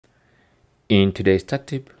In today's tech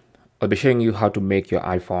tip, I'll be showing you how to make your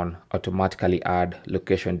iPhone automatically add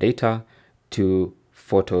location data to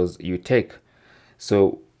photos you take.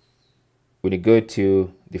 So when you go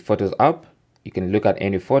to the Photos app, you can look at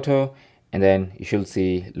any photo and then you should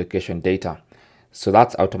see location data. So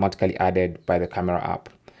that's automatically added by the camera app.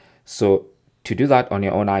 So to do that on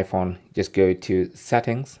your own iPhone, just go to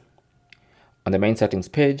Settings. On the main settings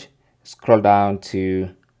page, scroll down to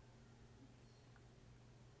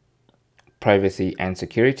Privacy and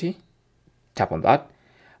Security. Tap on that.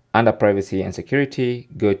 Under Privacy and Security,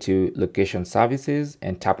 go to Location Services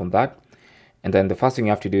and tap on that. And then the first thing you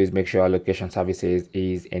have to do is make sure Location Services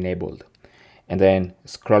is enabled. And then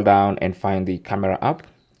scroll down and find the camera app.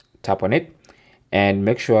 Tap on it and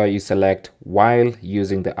make sure you select while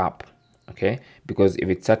using the app. Okay, because if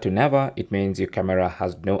it's set to never, it means your camera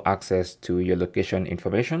has no access to your location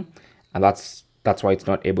information, and that's why it's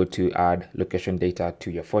not able to add location data to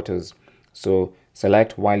your photos. So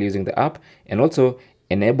select while using the app and also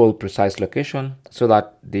enable precise location so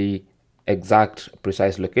that the exact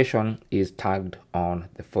precise location is tagged on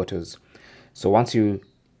the photos. So once you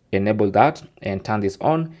enable that and turn this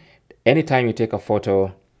on, anytime you take a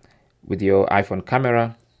photo with your iPhone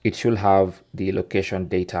camera, it should have the location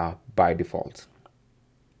data by default.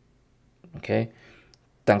 Okay,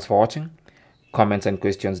 thanks for watching. Comments and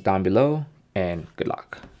questions down below, and good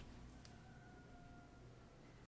luck.